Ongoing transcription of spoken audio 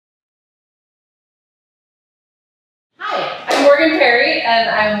Perry, and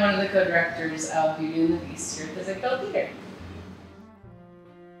I'm one of the co-directors of Beauty and the Beast here at the Ziegfeld Theater.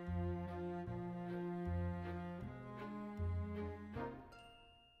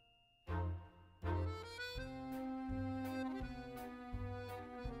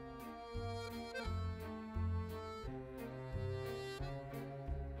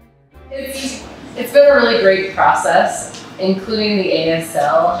 It's been a really great process, including the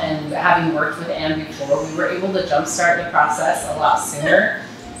ASL, and having worked with Anne before, we were able to jumpstart the process a lot sooner.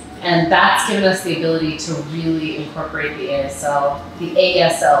 And that's given us the ability to really incorporate the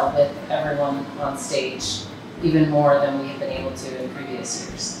ASL with everyone on stage, even more than we've been able to in previous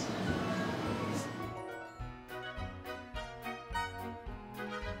years.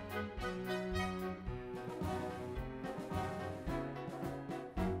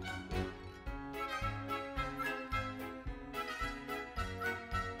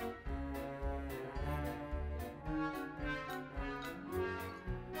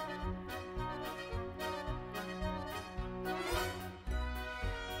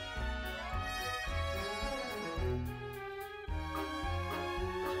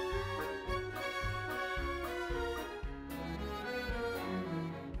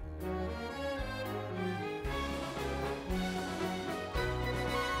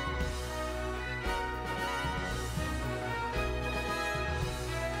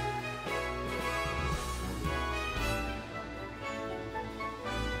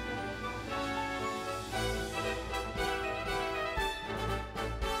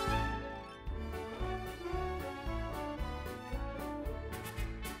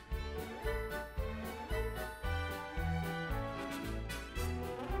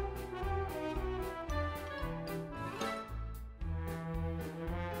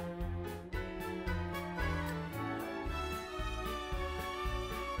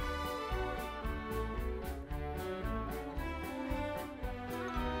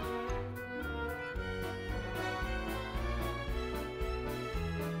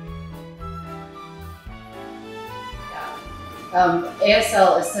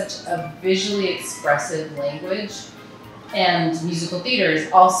 ASL is such a visually expressive language, and musical theater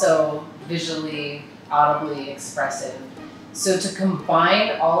is also visually, audibly expressive. So to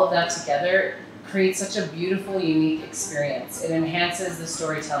combine all of that together creates such a beautiful, unique experience. It enhances the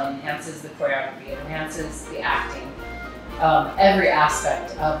storytelling, enhances the choreography, it enhances the acting. Every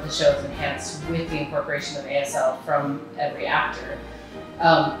aspect of the show is enhanced with the incorporation of ASL from every actor.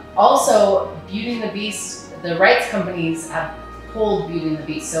 Also, Beauty and the Beast, the rights companies have pulled Beauty and the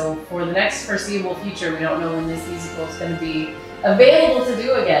Beast. So for the next foreseeable future, we don't know when this musical is going to be available to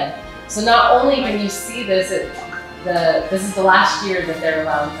do again. So not only when you see this, this is the last year that they're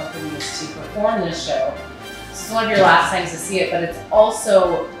allowing companies to perform this show. So it's one of your last times to see it, but it's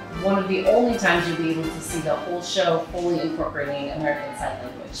also one of the only times you'll be able to see the whole show fully incorporating American Sign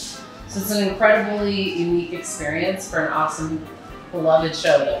Language. So it's an incredibly unique experience for an awesome, beloved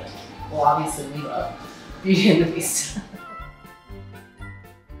show that, well, obviously we love, Beauty and the Beast.